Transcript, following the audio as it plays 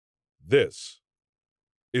This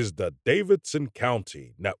is the Davidson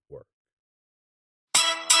County Network.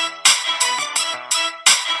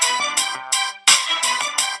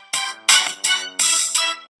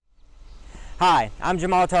 Hi, I'm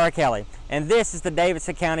Jamal Kelly, and this is the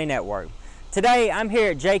Davidson County Network. Today, I'm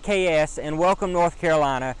here at JKS in Welcome, North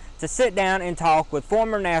Carolina to sit down and talk with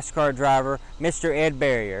former NASCAR driver, Mr. Ed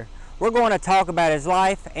Berrier. We're going to talk about his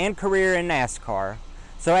life and career in NASCAR.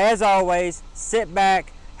 So as always, sit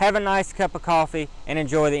back, have a nice cup of coffee, and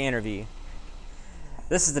enjoy the interview.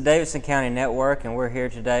 This is the Davidson County Network, and we're here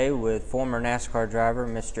today with former NASCAR driver,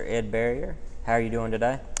 Mr. Ed Berrier. How are you doing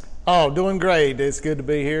today? Oh, doing great. It's good to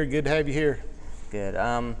be here. Good to have you here. Good.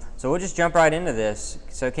 So we'll just jump right into this.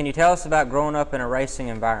 So can you tell us about growing up in a racing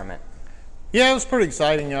environment? Yeah, it was pretty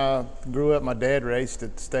exciting. Grew up, my dad raced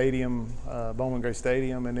at the stadium, Bowman Gray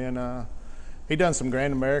Stadium, and then he done some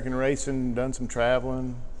Grand American racing, done some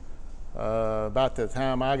traveling. About the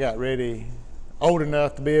time I got ready, old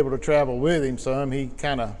enough to be able to travel with him some, he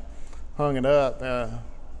kind of hung it up.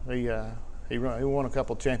 He won a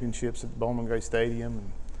couple of championships at Bowman Gray Stadium,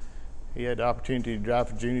 and he had the opportunity to drive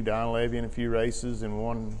for Junior Donlevy in a few races, and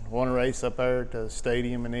won a race up there at the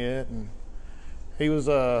stadium and it. And he was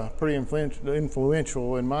pretty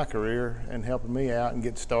influential in my career and helping me out and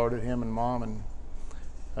get started, him and Mom. And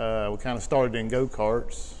we kind of started in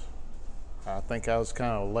go-karts. I think I was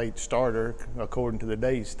kind of a late starter according to the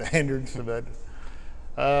day's standards, but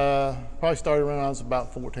probably started when I was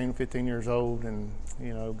about 14 or 15 years old, and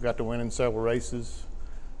got to winning several races.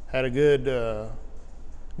 Had a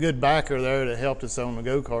good backer there that helped us on the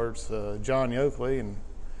go-karts, John Yoakley, and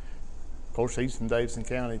of course he's from Davidson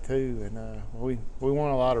County too. And we won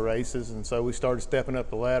a lot of races, and so we started stepping up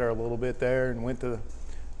the ladder a little bit there and went to the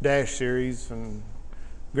Dash Series and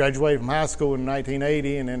graduated from high school in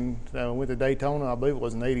 1980, and then went to Daytona, I believe it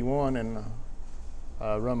was in 81, and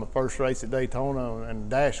run my first race at Daytona in a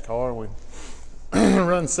Dash car. We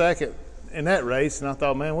run second in that race, and I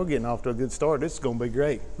thought, man, we're getting off to a good start. This is going to be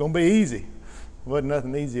great. It's going to be easy. Wasn't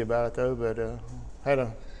nothing easy about it though, but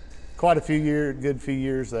had quite a good few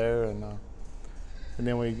years there, and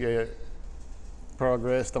then we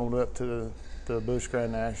progressed on up to the Busch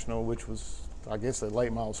Grand National, which was, I guess, a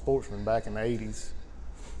late model sportsman back in the 80s.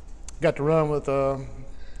 Got to run with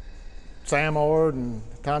Sam Ord and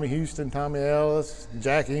Tommy Houston, Tommy Ellis,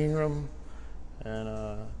 Jack Ingram, and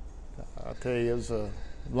I tell you, it was a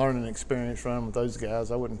learning experience running with those guys.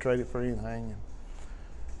 I wouldn't trade it for anything.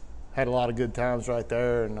 Had a lot of good times right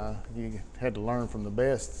there, and you had to learn from the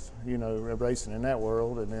best, racing in that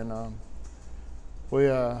world. And then we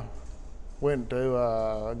went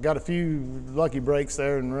to, got a few lucky breaks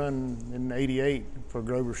there and run in '88 for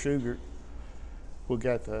Grover Shugart. We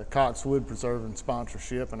got the Cox Wood Preserving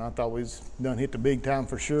sponsorship, and I thought we was done hit the big time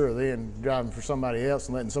for sure then, driving for somebody else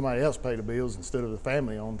and letting somebody else pay the bills instead of the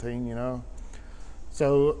family-owned team,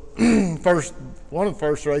 So one of the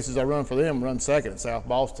first races I run for them, run second at South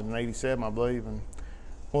Boston in '87, I believe. And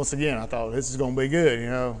once again, I thought this is going to be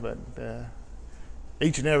good, but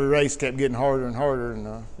each and every race kept getting harder and harder. And,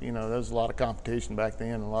 there was a lot of competition back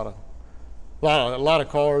then, a lot of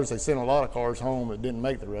cars. They sent a lot of cars home that didn't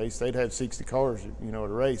make the race. They'd have 60 cars, at a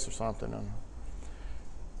race or something.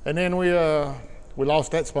 And then we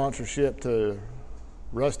lost that sponsorship to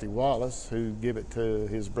Rusty Wallace, who gave it to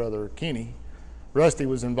his brother Kenny. Rusty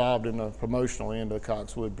was involved in the promotional end of the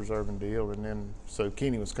Cox Wood Preserving deal, and then so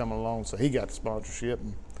Kenny was coming along, so he got the sponsorship,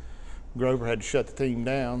 and Grover had to shut the team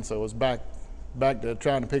down, so it was back to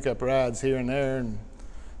trying to pick up rides here and there, and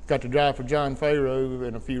got to drive for John Farrow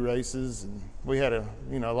in a few races, and we had a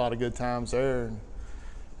lot of good times there. And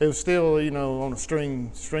it was still on a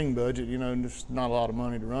string budget, just not a lot of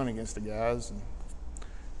money to run against the guys,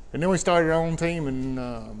 and then we started our own team in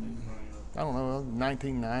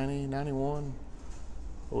 1990, 91.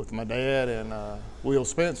 With my dad and Will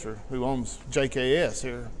Spencer, who owns JKS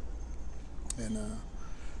here, and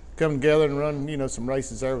come together and run, some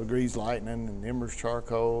races there with Grease Lightning and Embers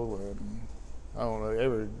Charcoal, and I don't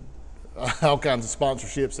know, all kinds of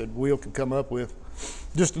sponsorships that Will could come up with,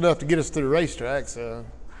 just enough to get us to the racetracks.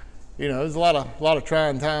 There's a lot of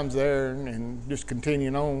trying times there, and just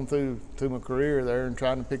continuing on through my career there, and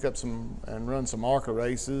trying to pick up and run some ARCA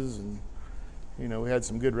races, and we had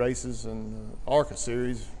some good races in the ARCA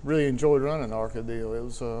series. Really enjoyed running the ARCA deal. It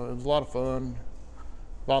was a lot of fun,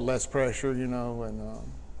 a lot less pressure,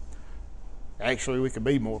 and actually we could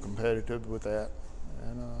be more competitive with that.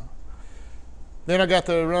 And then I got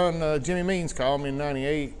to run, Jimmy Means called me in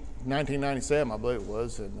 1997, I believe it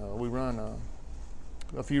was, and we run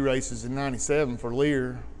a few races in 97 for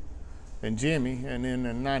Lear and Jimmy, and then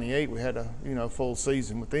in '98 we had a full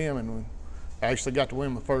season with them, and I actually got to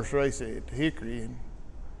win my first race at Hickory, and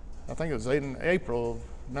I think it was in April of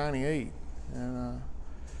 '98. And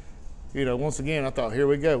you know, once again, I thought, here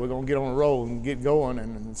we go, we're gonna get on a roll and get going.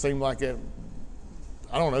 And it seemed like it,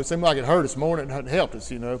 I don't know, it seemed like it hurt us more than it helped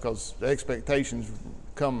us, you know, because the expectations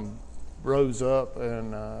rose up,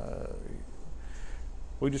 and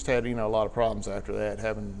we just had, you know, a lot of problems after that.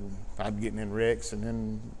 I'd getting in wrecks, and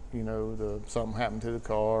then, you know, something happened to the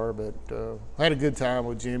car. But I had a good time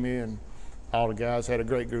with Jimmy and all the guys. Had a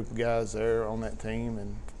great group of guys there on that team,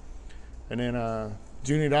 and then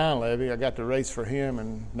Junior Donlevy, I got to race for him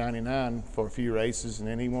in '99 for a few races, and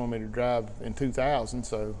then he wanted me to drive in 2000.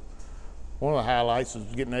 So one of the highlights was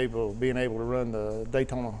being able to run the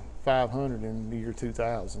Daytona 500 in the year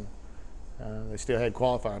 2000. They still had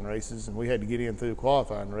qualifying races, and we had to get in through the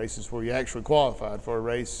qualifying races where you actually qualified for a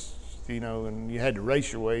race, you know, and you had to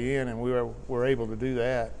race your way in, and we were able to do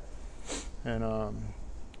that. And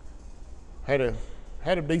had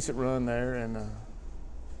a decent run there, and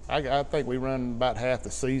I think we run about half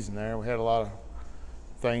the season there. We had a lot of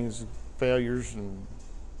failures, and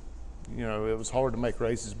you know, it was hard to make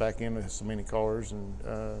races back into so many cars.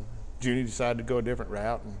 And Junie decided to go a different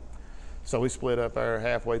route, and so we split up there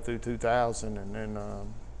halfway through 2000, and then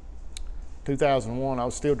 2001 I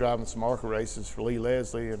was still driving some ARCA races for Lee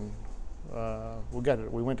Leslie, and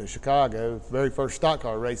we went to Chicago, very first stock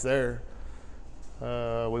car race there.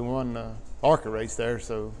 We won the ARCA race there,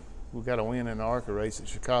 so we got a win in the ARCA race at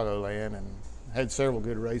Chicagoland, and had several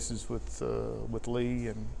good races with Lee.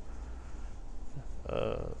 And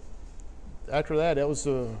after that, that was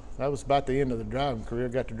about the end of the driving career.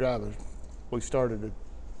 Got to drive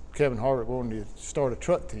Kevin Harvick wanted to start a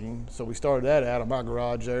truck team, so we started that out of my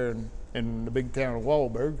garage there in the big town of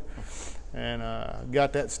Wahlberg, and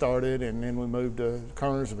got that started. And then we moved to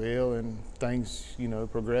Kernersville, and things, you know,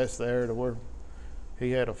 progressed there to where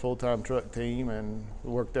he had a full-time truck team, and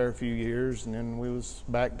we worked there a few years, and then we was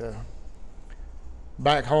back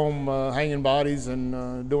home hanging bodies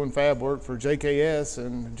and doing fab work for JKS,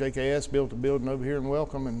 and JKS built a building over here in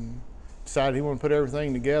Welcome, and decided he wanted to put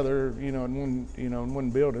everything together, you know, in one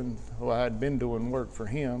building. Well, I had been doing work for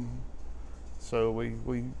him, so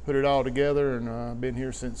we put it all together, and I've been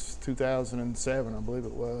here since 2007, I believe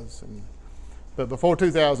it was. But before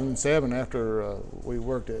 2007, after we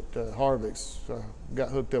worked at Harvick's, got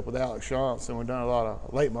hooked up with Alex Shantz, and we done a lot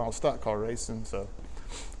of late model stock car racing. So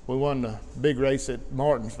we won the big race at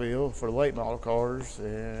Martinsville for the late model cars,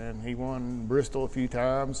 and he won Bristol a few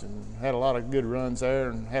times, and had a lot of good runs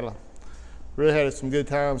there, and really had some good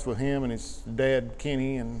times with him and his dad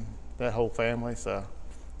Kenny and that whole family. So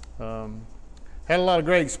had a lot of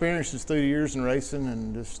great experiences through the years in racing,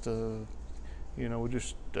 and just you know, we're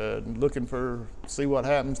just looking see what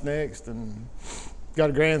happens next. And got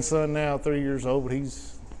a grandson now, 3 years old, but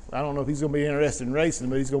I don't know if he's going to be interested in racing,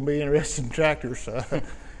 but he's going to be interested in tractors. So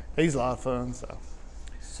he's a lot of fun.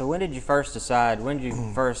 So when did you first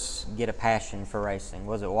get a passion for racing?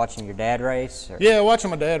 Was it watching your dad race? Or? Yeah, watching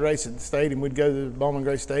my dad race at the stadium. We'd go to the Bowman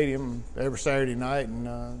Gray Stadium every Saturday night,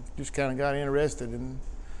 and just kind of got interested. And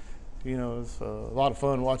you know, it was a lot of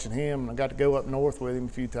fun watching him. And I got to go up north with him a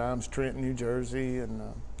few times, Trenton, New Jersey, and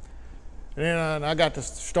then I got to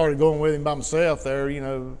started going with him by myself there. You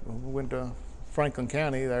know, went to Franklin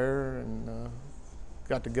County there, and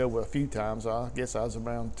got to go a few times. I guess I was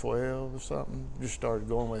around 12 or something. Just started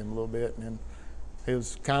going with him a little bit, and then he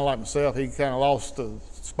was kind of like myself. He kind of lost the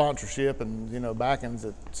sponsorship and, you know, backings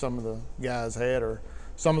that some of the guys had, or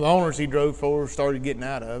some of the owners he drove for started getting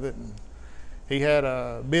out of it. And he had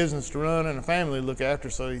a business to run and a family to look after,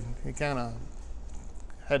 so he kind of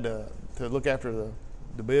had to look after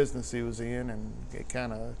the business he was in, and it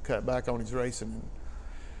kind of cut back on his racing. And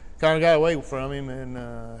kind of got away from him, and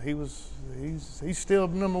he's still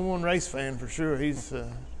the #1 race fan for sure.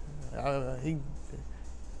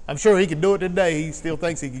 I'm sure he could do it today. He still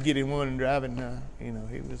thinks he could get in one and driving. You know,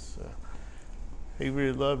 he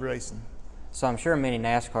really loved racing. So I'm sure many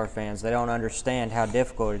NASCAR fans, they don't understand how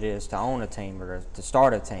difficult it is to own a team or to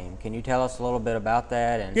start a team. Can you tell us a little bit about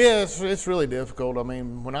that? And yeah, it's really difficult. I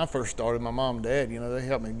mean, when I first started, my mom and dad, you know, they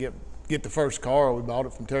helped me get the first car. We bought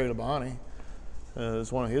it from Terry Labonte. It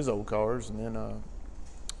was one of his old cars, and then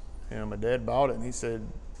you know, my dad bought it, and he said,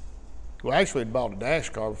 well, actually he'd bought a dash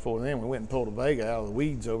car before then. We went and pulled a Vega out of the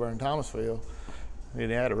weeds over in Thomasville. It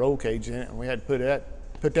had a roll cage in it, and we had to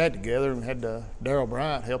put that together, and had Darrell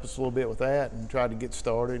Bryant help us a little bit with that, and tried to get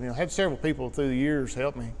started. You know, had several people through the years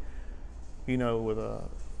help me. You know,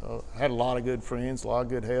 had a lot of good friends, a lot of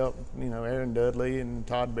good help. You know, Aaron Dudley and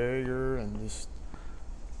Todd Berrier, and just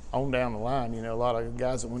on down the line. You know, a lot of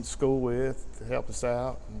guys that went to school with to help us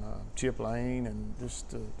out, and Chip Lane, and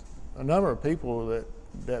just a number of people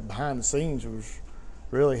that behind the scenes was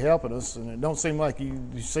really helping us, and it don't seem like you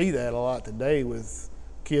see that a lot today with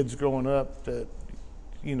kids growing up. That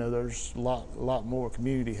there's a lot more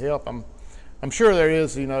community help. I'm sure there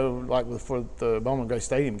is, like for the Bowman Gray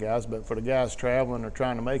Stadium guys, but for the guys traveling or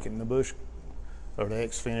trying to make it in the Busch or the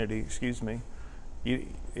Xfinity, excuse me,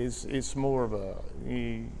 it's more of a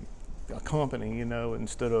company,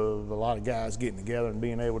 instead of a lot of guys getting together and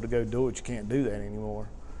being able to go do it. You can't do that anymore.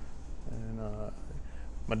 And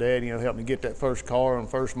my dad, helped me get that first car and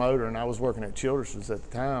first motor, and I was working at Childress's at the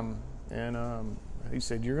time, and he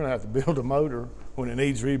said, "You're going to have to build a motor when it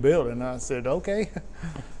needs rebuilding." And I said, "Okay."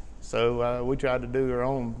 So we tried to do our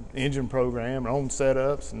own engine program, our own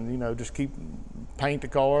setups, and just paint the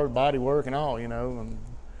car, body work, and all, and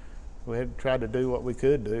we had tried to do what we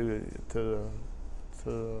could do to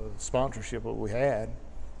sponsorship what we had.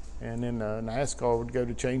 And then NASCAR would go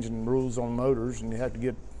to changing rules on motors, and you have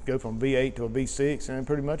to go from V8 to a V6, and it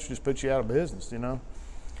pretty much just puts you out of business, And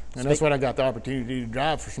that's when I got the opportunity to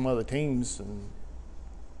drive for some other teams, and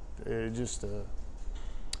it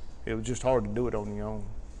was just hard to do it on your own.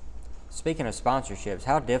 Speaking of sponsorships,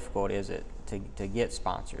 how difficult is it to get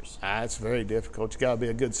sponsors? It's very difficult. You got to be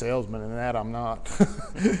a good salesman, and that I'm not,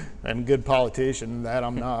 and a good politician, and that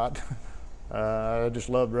I'm not. I just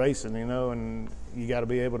love racing, and you got to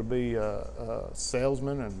be able to be a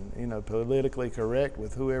salesman and politically correct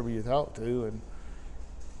with whoever you talk to. And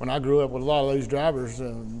when I grew up with a lot of those drivers,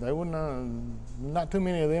 they wouldn't, not too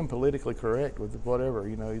many of them politically correct with whatever.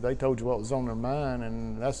 They told you what was on their mind,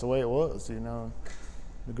 and that's the way it was.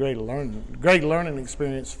 A great learning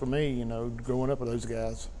experience for me, growing up with those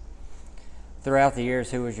guys. Throughout the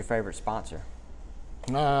years, who was your favorite sponsor?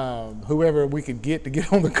 Whoever we could get to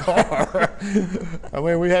get on the car. I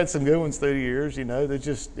mean, we had some good ones through the years.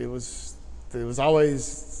 It was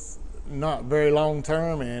always not very long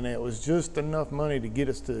term, and it was just enough money to get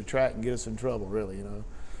us to the track and get us in trouble, really.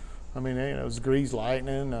 I mean, it was Grease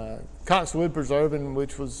Lightning, Cox Wood Preserving,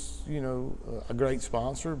 which was a great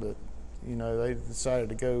sponsor, but they decided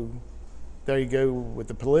to go. There you go with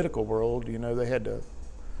the political world. They had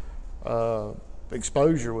to.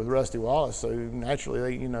 Exposure with Rusty Wallace, so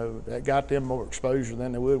naturally that got them more exposure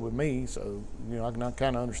than they would with me. So I can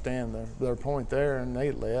kind of understand their point there, and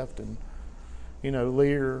they left. And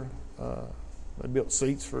Lear, they built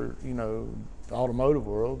seats for the automotive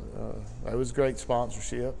world. That was great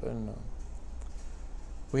sponsorship, and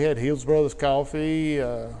we had Hills Brothers Coffee,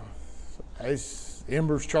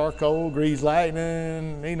 Embers Charcoal, Grease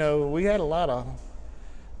Lightning. We had a lot of.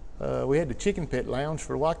 We had the Chicken Pit Lounge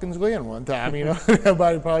for Watkins Glen one time.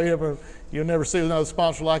 Nobody probably you'll never see another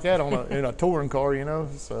sponsor like that in a touring car.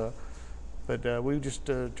 So, but we just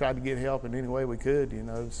tried to get help in any way we could.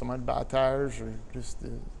 Somebody buy tires or just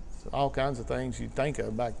all kinds of things you'd think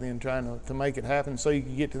of back then, trying to make it happen so you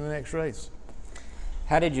could get to the next race.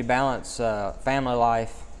 How did you balance family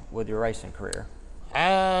life with your racing career?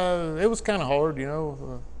 It was kind of hard,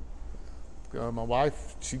 my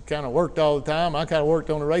wife, she kind of worked all the time. I kind of worked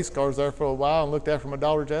on the race cars there for a while and looked after my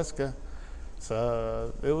daughter Jessica.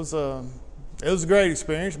 So it was a great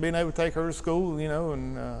experience being able to take her to school,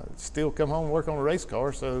 and still come home and work on a race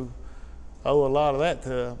car. So I owe a lot of that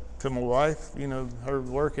to my wife, her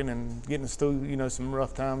working and getting us through, some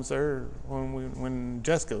rough times there when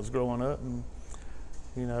Jessica was growing up, and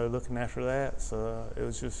looking after that. So it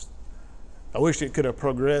was just, I wish it could have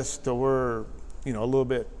progressed to where a little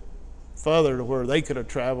bit further to where they could have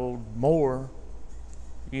traveled more,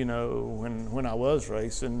 when I was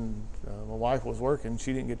racing. My wife was working,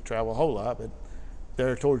 she didn't get to travel a whole lot, but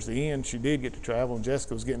there towards the end she did get to travel, and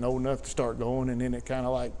Jessica was getting old enough to start going, and then it kind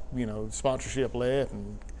of like, sponsorship left,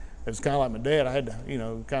 and it was kind of like my dad. I had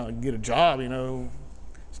to, kind of get a job,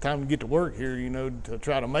 it's time to get to work here, to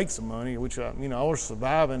try to make some money, which I was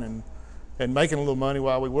surviving and making a little money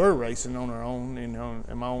while we were racing on our own,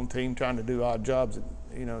 and my own team, trying to do odd jobs at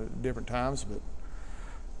different times,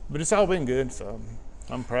 but it's all been good. So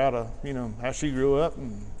I'm proud of how she grew up,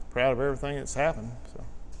 and proud of everything that's happened. So,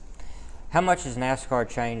 how much has NASCAR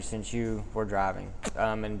changed since you were driving,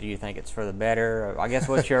 and do you think it's for the better? I guess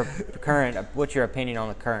what's your opinion on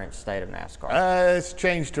the current state of NASCAR? It's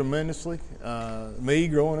changed tremendously. Me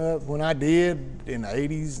growing up when I did in the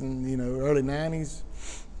 80s and early 90s,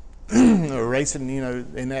 racing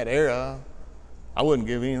in that era, I wouldn't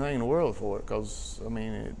give anything in the world for it, because I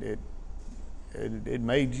mean it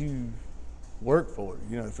made you work for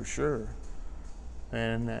it, for sure.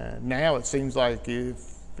 And now it seems like if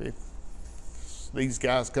these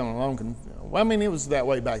guys come along, it was that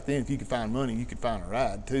way back then. If you could find money, you could find a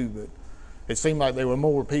ride too. But it seemed like there were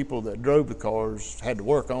more people that drove the cars, had to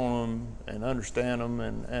work on them and understand them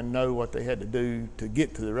and know what they had to do to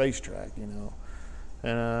get to the racetrack, you know.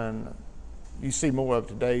 And you see more of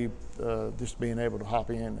today, just being able to hop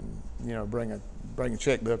in and, you know, bring a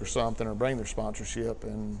checkbook or something, or bring their sponsorship,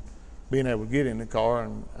 and being able to get in the car.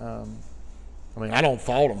 And I mean, I don't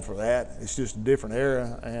fault them for that. It's just a different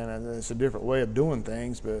era, and it's a different way of doing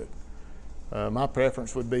things. But my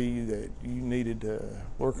preference would be that you needed to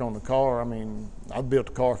work on the car. I mean, I built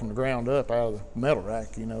the car from the ground up out of the metal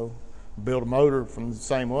rack, you know, built a motor from the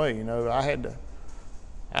same way, you know.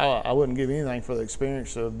 I wouldn't give anything for the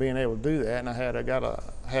experience of being able to do that, and I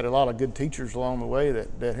had a lot of good teachers along the way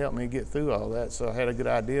that helped me get through all that. So I had a good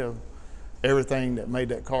idea of everything that made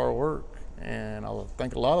that car work. And I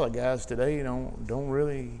think a lot of the guys today don't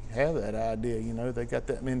really have that idea. You know, they got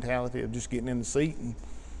that mentality of just getting in the seat, and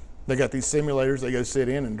they got these simulators. They go sit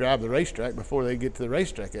in and drive the racetrack before they get to the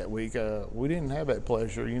racetrack that week. We didn't have that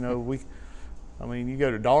pleasure, you know. I mean, you go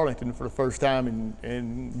to Darlington for the first time,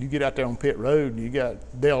 and you get out there on pit road, and you got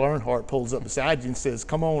Dale Earnhardt pulls up beside you and says,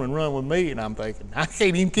 "Come on and run with me." And I'm thinking, I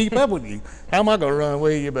can't even keep up with you. How am I going to run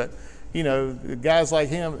with you? But you know, guys like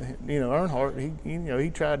him, you know, Earnhardt, he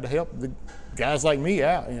tried to help the guys like me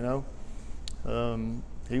out. You know,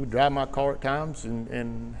 he would drive my car at times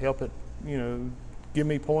and help it, you know, give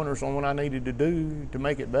me pointers on what I needed to do to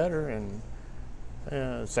make it better.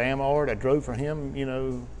 And Sam Ard, I drove for him, you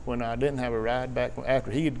know, when I didn't have a ride back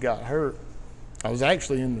after he had got hurt. I was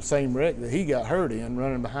actually in the same wreck that he got hurt in,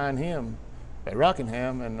 running behind him at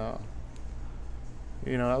Rockingham, and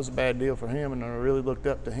you know, that was a bad deal for him, and I really looked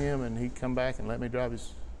up to him, and he'd come back and let me drive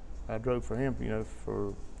I drove for him, you know,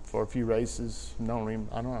 for a few races. I don't even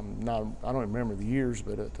remember the years,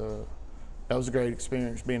 but that was a great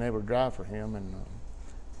experience being able to drive for him. And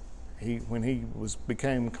when he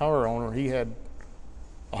became car owner, he had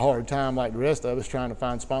a hard time like the rest of us trying to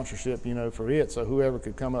find sponsorship, you know, for it. So whoever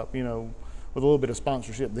could come up, you know, with a little bit of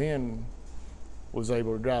sponsorship then was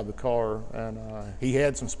able to drive the car. And he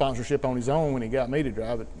had some sponsorship on his own when he got me to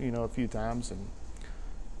drive it, you know, a few times. And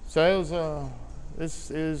so it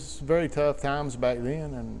was very tough times back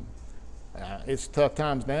then, and it's tough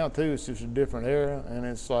times now too. It's just a different era, and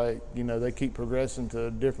it's like, you know, they keep progressing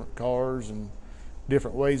to different cars and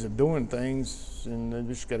different ways of doing things, and they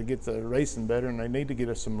just got to get the racing better, and they need to get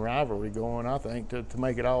us some rivalry going, I think, to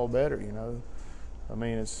make it all better, you know. I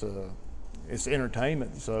mean, it's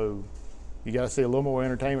entertainment, so you got to see a little more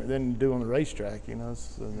entertainment than you do on the racetrack, you know.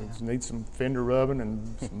 It needs some fender rubbing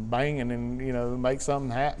and some banging, and, you know, make something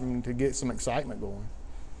happen to get some excitement going.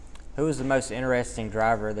 Who was the most interesting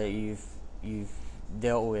driver that you've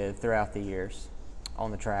dealt with throughout the years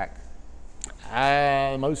on the track?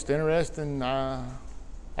 Most interesting, I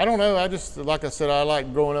don't know. I just, like I said, I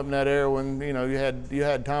like growing up in that era when, you know, you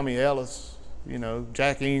had Tommy Ellis, you know,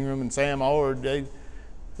 Jack Ingram and Sam Ard.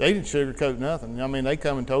 They didn't sugarcoat nothing. I mean, they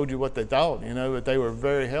come and told you what they thought, you know, but they were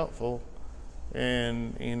very helpful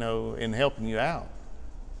in, you know, in helping you out.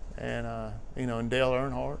 And, you know, and Dale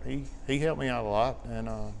Earnhardt, he helped me out a lot. And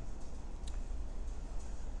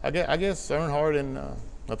I guess Earnhardt and,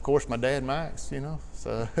 of course, my dad, Max, you know.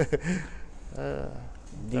 So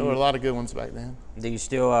there were a lot of good ones back then. Do you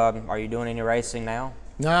still, are you doing any racing now?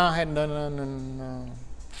 No, I hadn't done none in,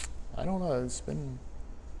 I don't know, it's been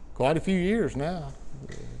quite a few years now.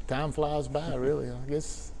 Time flies by, really.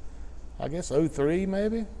 I guess 03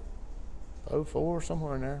 maybe, 04,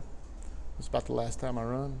 somewhere in there. It's about the last time I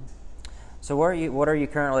run. So what are you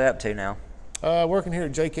currently up to now? Working here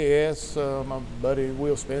at JKS, my buddy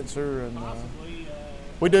Will Spencer, and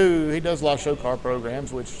he does a lot of show car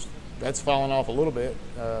programs, which that's fallen off a little bit,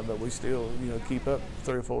 but we still, you know, keep up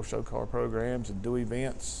 3 or 4 show car programs and do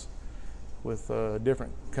events with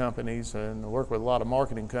different companies, and work with a lot of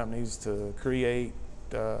marketing companies to create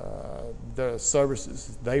the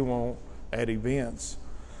services they want at events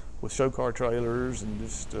with show car trailers. And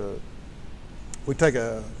just we take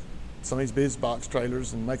some of these biz box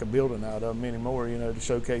trailers and make a building out of them anymore, you know, to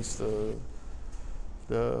showcase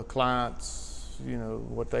the clients, you know,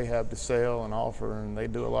 what they have to sell and offer, and they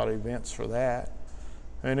do a lot of events for that.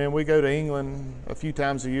 And then we go to England a few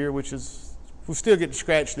times a year, which is, we still get to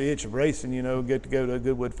scratch the itch of racing, you know, get to go to a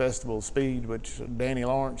Goodwood Festival of Speed, which Danny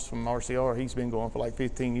Lawrence from RCR, he's been going for like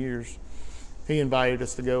 15 years. He invited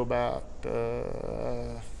us to go about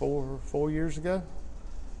 4 years ago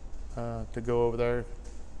to go over there.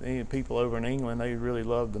 People over in England, they really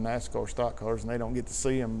love the NASCAR stock cars, and they don't get to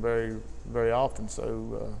see them very, very often.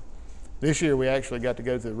 So this year we actually got to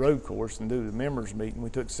go to the road course and do the members meeting.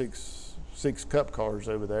 We took six cup cars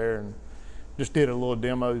over there and just did a little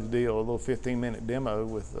demo deal, a little 15-minute demo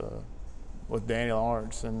with with Danny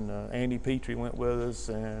Lawrence, and Andy Petrie went with us,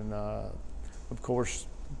 and of course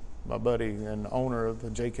my buddy and owner of the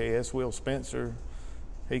JKS, Will Spencer,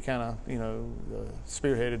 he kind of, you know,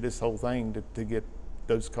 spearheaded this whole thing to get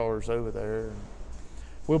those cars over there. And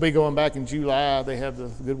we'll be going back in July. They have the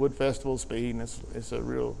Goodwood Festival of Speed, and it's a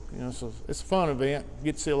real, you know, it's a fun event. You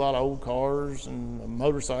get to see a lot of old cars and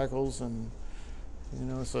motorcycles, and you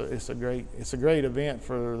know, it's a great event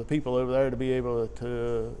for the people over there to be able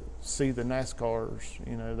to see the NASCARs.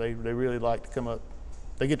 You know, they really like to come up.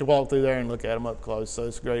 They get to walk through there and look at them up close. So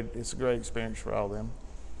it's great. It's a great experience for all of them.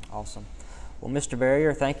 Awesome. Well, Mr.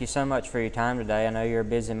 Berrier, thank you so much for your time today. I know you're a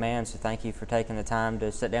busy man, so thank you for taking the time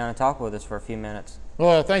to sit down and talk with us for a few minutes.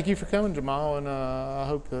 Well, thank you for coming, Jamal, and I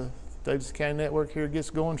hope the Davidson County Network here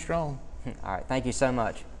gets going strong. All right. Thank you so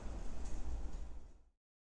much.